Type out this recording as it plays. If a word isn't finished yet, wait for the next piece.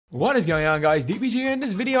What is going on, guys? DPG here. In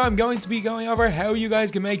this video I'm going to be going over how you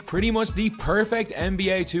guys can make pretty much the perfect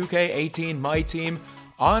NBA 2K18 MyTEAM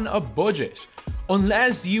on a budget.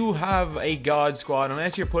 Unless you have a god squad,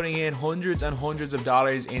 unless you're putting in hundreds and hundreds of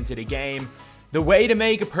dollars into the game, the way to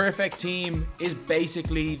make a perfect team is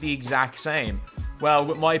basically the exact same. Well,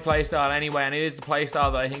 with my playstyle anyway, and it is the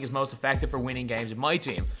playstyle that I think is most effective for winning games in my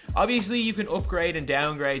team. Obviously, you can upgrade and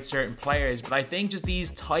downgrade certain players, but I think just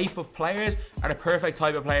these type of players are the perfect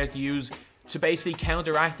type of players to use to basically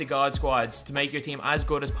counteract the god squads to make your team as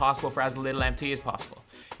good as possible for as little MT as possible.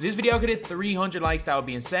 If this video could hit 300 likes, that would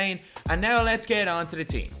be insane. And now let's get on to the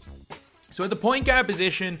team. So at the point guard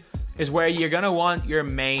position is where you're going to want your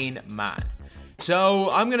main man. So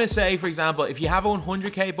I'm going to say, for example, if you have a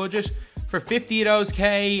 100k budget, for 50 of those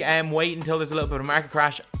K, wait until there's a little bit of a market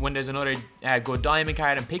crash when there's another good diamond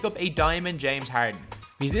card and pick up a diamond James Harden.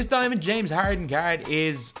 Because this diamond James Harden card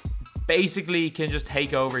is basically can just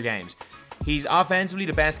take over games. He's offensively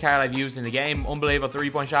the best card I've used in the game. Unbelievable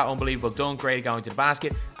three-point shot, unbelievable dunk, great at going to the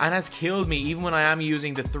basket, and has killed me even when I am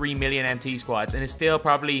using the 3 million MT squads, and is still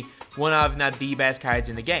probably one of not the best cards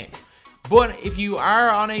in the game. But if you are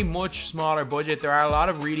on a much smaller budget, there are a lot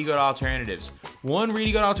of really good alternatives. One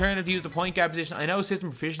really good alternative to use the point guard position, I know system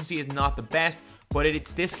proficiency is not the best, but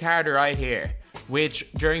it's this card right here,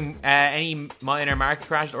 which during any minor market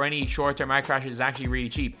crash or any short-term market crash is actually really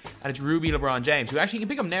cheap. And it's Ruby LeBron James, who actually you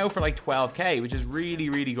can pick him now for like 12k, which is really,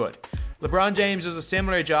 really good. LeBron James does a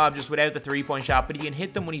similar job just without the three-point shot, but he can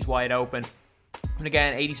hit them when he's wide open. And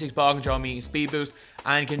again, 86 ball control, meaning speed boost,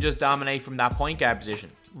 and can just dominate from that point guard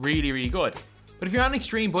position. Really, really good. But if you're on an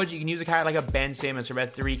extreme budget, you can use a card like a Ben Simmons for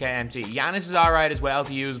about 3k MT. Giannis is alright as well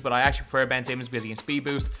to use, but I actually prefer Ben Simmons because he can speed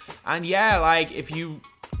boost. And yeah, like, if you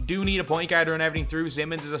do need a point guard to run everything through,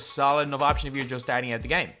 Simmons is a solid enough option if you're just starting out the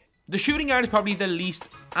game. The shooting guard is probably the least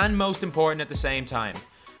and most important at the same time,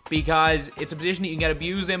 because it's a position that you can get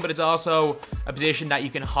abused in, but it's also a position that you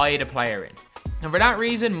can hide a player in. And for that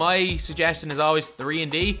reason, my suggestion is always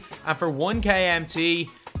 3&D, and for 1k MT,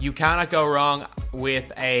 you cannot go wrong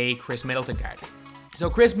with a Chris Middleton card. So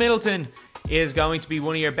Chris Middleton is going to be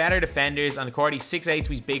one of your better defenders on the court. He's 6'8", so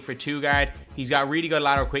he's big for 2 guard. He's got really good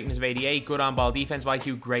lateral quickness of 88, good on-ball defense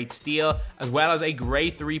IQ, great steal, as well as a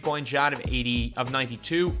great three-point shot of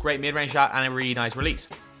 92, great mid-range shot, and a really nice release.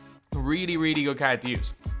 Really, really good card to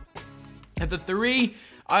use. At the 3,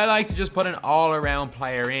 I like to just put an all-around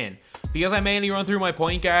player in. Because I mainly run through my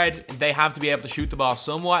point guard, they have to be able to shoot the ball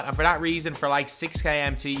somewhat, and for that reason, for like 6k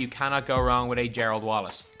MT, you cannot go wrong with a Gerald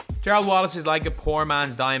Wallace. Gerald Wallace is like a poor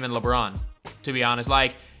man's Diamond LeBron, to be honest.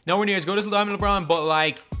 Like, nowhere near as good as Diamond LeBron, but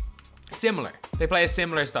like, similar. They play a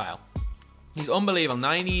similar style. He's unbelievable,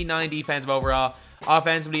 99 defensive overall,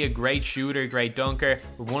 offensively a great shooter, great dunker,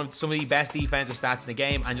 with some of the best defensive stats in the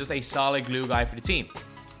game, and just a solid glue guy for the team.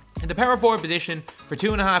 In the power forward position, for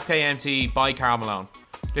 2.5k MT, buy Karl Malone.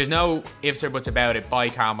 There's no ifs or buts about it, buy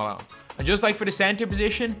Karl Malone. And just like for the center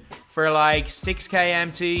position, for like 6k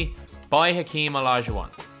MT, buy Hakeem Olajuwon.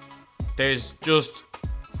 There's just,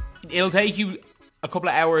 it'll take you a couple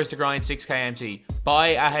of hours to grind 6k MT. Buy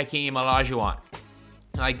a Hakeem Olajuwon.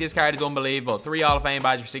 Like, this card is unbelievable. 3 Hall of Fame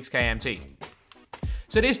badges for 6k MT.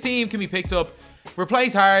 So this team can be picked up.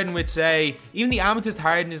 Replace Harden with, say, even the Amethyst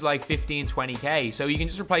Harden is like 15, 20k. So you can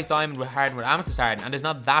just replace Diamond with Harden with Amethyst Harden, and there's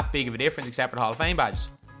not that big of a difference except for the Hall of Fame badges.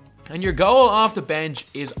 And your goal off the bench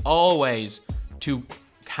is always to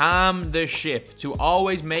calm the ship, to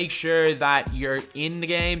always make sure that you're in the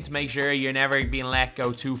game, to make sure you're never being let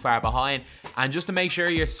go too far behind, and just to make sure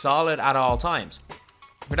you're solid at all times.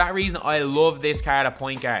 For that reason, I love this card at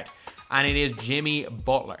point guard, and it is Jimmy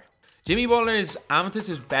Butler. Jimmy Butler's Amethyst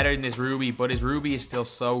is better than his Ruby, but his Ruby is still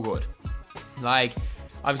so good. Like,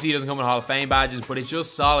 obviously he doesn't come with Hall of Fame badges, but it's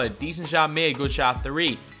just solid. Decent shot mid, good shot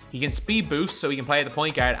 3. He can speed boost, so he can play at the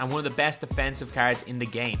point guard, and one of the best defensive cards in the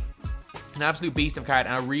game. An absolute beast of card,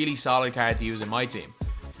 and a really solid card to use in my team.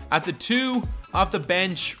 At the 2, off the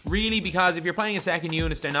bench, really, because if you're playing a second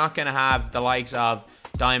unit, they're not going to have the likes of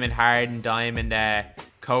Diamond Harden, Diamond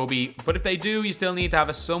Kobe. But if they do, you still need to have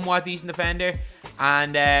a somewhat decent defender,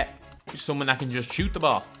 and someone that can just shoot the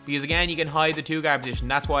ball. Because again, you can hide the 2 guard position.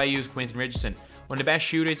 That's why I use Quentin Richardson. One of the best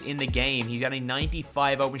shooters in the game. He's got a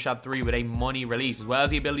 95 open shot 3 with a money release, as well as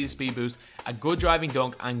the ability to speed boost, a good driving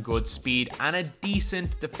dunk, and good speed, and a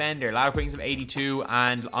decent defender. Lateral quickness of 82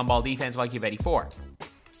 and on-ball defense IQ of 84.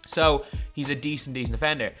 So he's a decent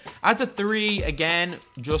defender. At the 3, again,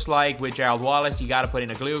 just like with Gerald Wallace, you got to put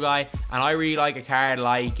in a glue guy, and I really like a card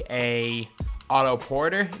like a Otto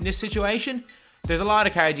Porter in this situation. There's a lot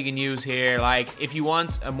of cards you can use here. Like, if you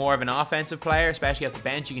want a more of an offensive player, especially at the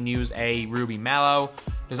bench, you can use a Ruby Mello.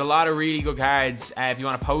 There's a lot of really good cards. If you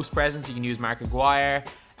want a post presence, you can use Mark Aguirre.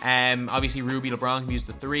 Obviously Ruby LeBron can be used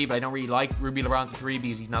to 3, but I don't really like Ruby LeBron to 3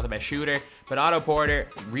 because he's not the best shooter. But Otto Porter,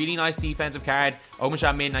 really nice defensive card. Open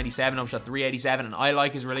shot mid 97, open shot 387, and I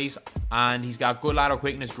like his release. And he's got good lateral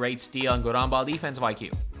quickness, great steal, and good on-ball defensive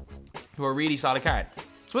IQ. So a really solid card.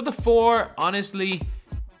 So with the 4, honestly,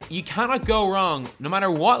 you cannot go wrong no matter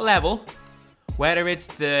what level. Whether it's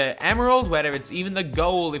the Emerald, whether it's even the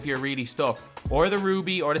Gold if you're really stuck, or the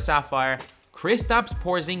Ruby or the Sapphire, Kristaps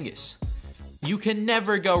Porzingis. You can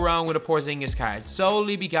never go wrong with a Porzingis card,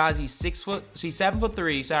 solely because he's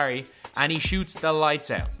 7'3", sorry, and he shoots the lights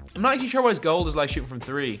out. I'm not actually sure what his gold is like shooting from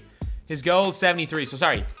 3. His gold 73, so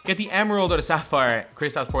sorry, get the Emerald or the Sapphire,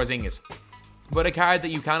 Kristaps Porzingis. But a card that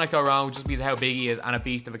you cannot go wrong just because of how big he is and a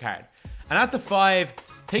beast of a card. And at the 5,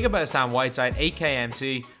 think about Sam Whiteside, 8K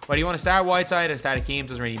MT. Whether you want to start Whiteside or start Akeem,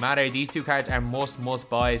 doesn't really matter. These 2 cards are must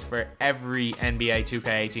buys for every NBA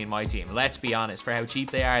 2K18 MyTEAM. Let's be honest, for how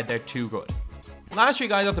cheap they are, they're too good. Last 3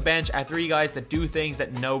 guys off the bench are 3 guys that do things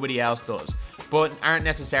that nobody else does, but aren't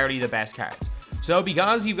necessarily the best cards. So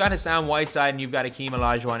because you've got a Sam Whiteside and you've got a Akeem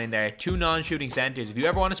Olajuwon in there, 2 non-shooting centers, if you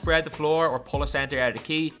ever want to spread the floor or pull a center out of the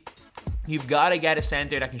key, you've got to get a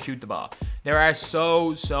center that can shoot the ball. There are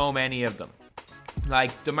so many of them.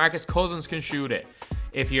 Like DeMarcus Cousins can shoot it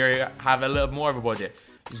if you have a little more of a budget.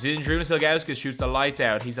 Zydrunas Ilgauskas shoots the lights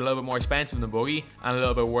out. He's a little bit more expensive than Boogie and a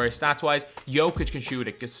little bit worse stats-wise. Jokic can shoot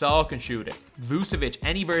it. Gasol can shoot it. Vucevic,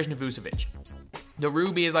 any version of Vucevic. The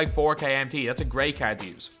Ruby is like 4K MT. That's a great card to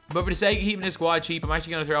use. But for the sake of keeping this squad cheap, I'm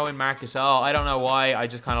actually going to throw in Marc Gasol. I don't know why. I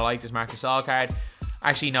just kind of like this Marc Gasol card.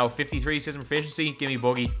 Actually, no. 53 system efficiency. Give me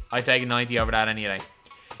Boogie. I'd take a 90 over that any day.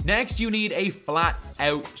 Next, you need a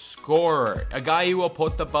flat-out scorer. A guy who will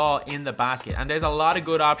put the ball in the basket. And there's a lot of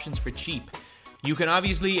good options for cheap. You can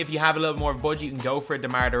obviously, if you have a little more of a budget, you can go for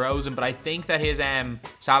DeMar DeRozan, but I think that his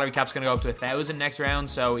salary cap's going to go up to 1,000 next round,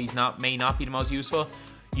 so he's may not be the most useful.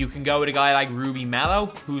 You can go with a guy like Ruby Melo,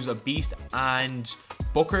 who's a beast, and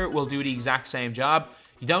Booker will do the exact same job.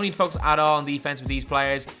 You don't need to focus at all on defense with these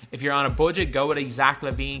players. If you're on a budget, go with a Zach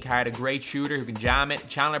LaVine card, a great shooter who can jam it.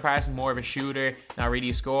 Chandler Parsons, more of a shooter, not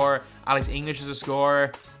really a scorer. Alex English is a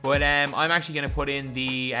scorer. But I'm actually going to put in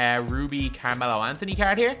the Ruby Carmelo Anthony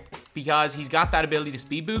card here because he's got that ability to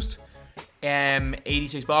speed boost,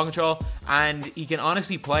 86 ball control, and he can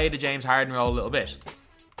honestly play the James Harden role a little bit.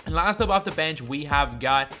 And last up off the bench, we have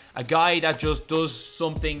got a guy that just does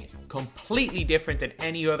something completely different than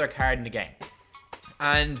any other card in the game.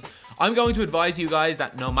 And I'm going to advise you guys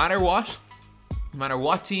that no matter what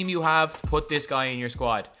team you have, put this guy in your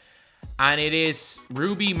squad. And it is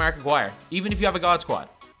Ruby Mark Aguirre, even if you have a God squad.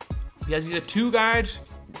 Because he's a 2 guard.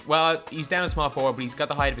 Well, he's down a small forward, but he's got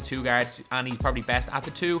the height of a 2 guard, and he's probably best at the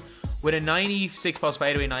 2. With a 96 post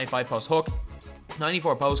fadeaway, 95 post hook,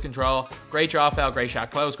 94 post control, great draw foul, great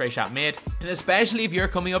shot close, great shot mid. And especially if you're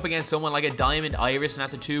coming up against someone like a Diamond Iverson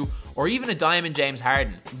at the 2, or even a Diamond James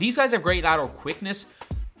Harden. These guys have great lateral quickness,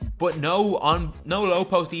 but no low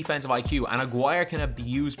post defensive IQ, and Aguirre can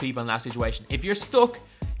abuse people in that situation. If you're stuck,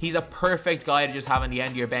 he's a perfect guy to just have on the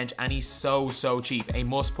end of your bench, and he's so cheap. A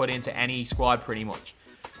must put into any squad pretty much.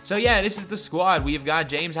 So yeah, this is the squad. We've got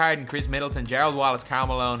James Harden, Chris Middleton, Gerald Wallace, Karl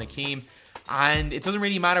Malone, Akeem. And it doesn't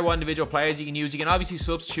really matter what individual players you can use. You can obviously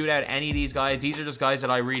substitute out any of these guys. These are just guys that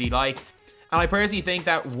I really like. And I personally think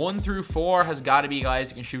that 1 through 4 has got to be guys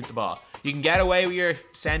that can shoot the ball. You can get away with your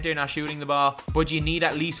center not shooting the ball, but you need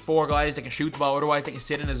at least 4 guys that can shoot the ball. Otherwise, they can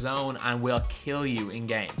sit in a zone and will kill you in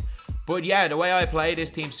game. But yeah, the way I play this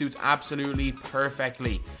team suits absolutely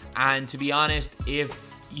perfectly. And to be honest,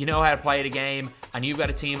 if you know how to play the game and you've got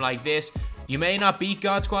a team like this, you may not beat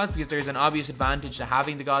God squads because there's an obvious advantage to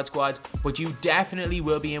having the God squads, but you definitely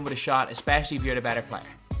will be in with a shot, especially if you're the better player.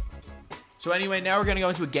 So anyway, now we're going to go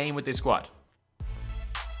into a game with this squad.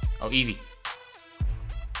 Oh, easy.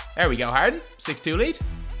 There we go, Harden. 6-2 lead.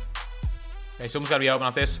 Okay, someone's got to be open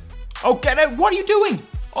off this. Oh, get out. What are you doing?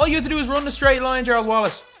 All you have to do is run the straight line, Gerald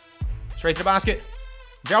Wallace. Straight to the basket.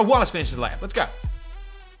 Gerald Wallace finishes the layup. Let's go.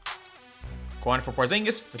 Corner for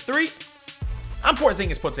Porzingis for 3. And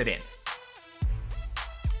Porzingis puts it in.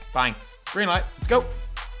 Bang. Green light. Let's go.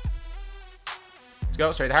 Let's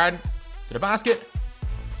go. Straight to Harden. To the basket.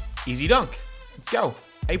 Easy dunk. Let's go.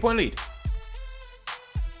 8-point lead.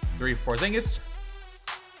 3 for Porzingis.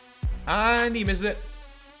 And he misses it.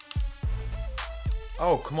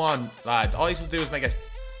 Oh, come on, lads. All you have to do is make a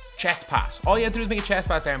chest pass. All you have to do is make a chest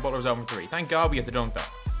pass there and Butler's open 3. Thank God we get the dunk, though.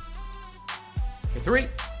 For 3.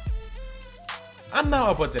 And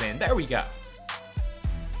Melo puts it in. There we go.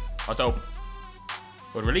 Oh, it's open.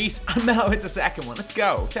 Good release. And Melo hits a second one. Let's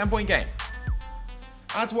go. 10-point game.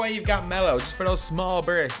 That's why you've got Melo, just for those small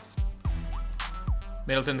bursts.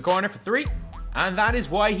 Middleton in the corner for 3. And that is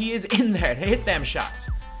why he is in there to hit them shots.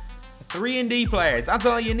 3-and-D players, that's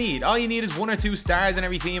all you need. All you need is 1 or 2 stars in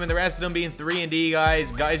every team, and the rest of them being 3-and-D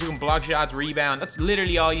guys, guys who can block shots, rebound. That's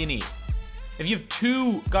literally all you need. If you have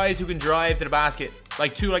 2 guys who can drive to the basket,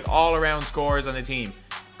 like 2 like all-around scorers on the team,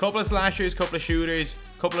 couple of slashers, couple of shooters,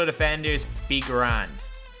 couple of defenders, be grand.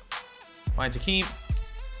 Finds Hakeem,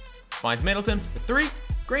 finds Middleton for 3.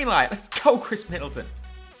 Green light, let's go Chris Middleton.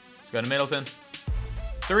 Let's go to Middleton.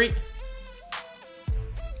 3.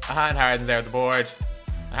 And Harden's there at the board.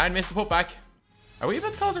 Harden missed the putback. Are we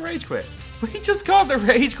about to cause a rage quit? We just caused a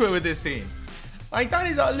rage quit with this team. Like, that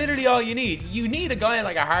is literally all you need. You need a guy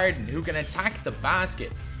like a Harden who can attack the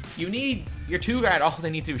basket. You need your 2 guard, all they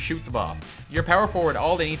need to do is shoot the ball. Your power forward,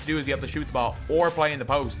 all they need to do is be able to shoot the ball or play in the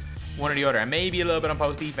post. One or the other, and maybe a little bit on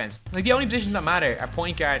post defense. Like, the only positions that matter are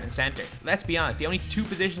point guard and center. Let's be honest, the only 2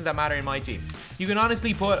 positions that matter in my team. You can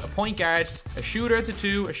honestly put a point guard, a shooter at the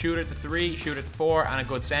 2, a shooter at the 3, a shooter at the 4, and a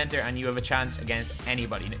good center, and you have a chance against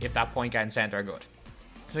anybody if that point guard and center are good.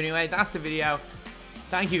 So anyway, that's the video.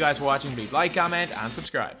 Thank you guys for watching. Please like, comment, and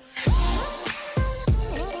subscribe.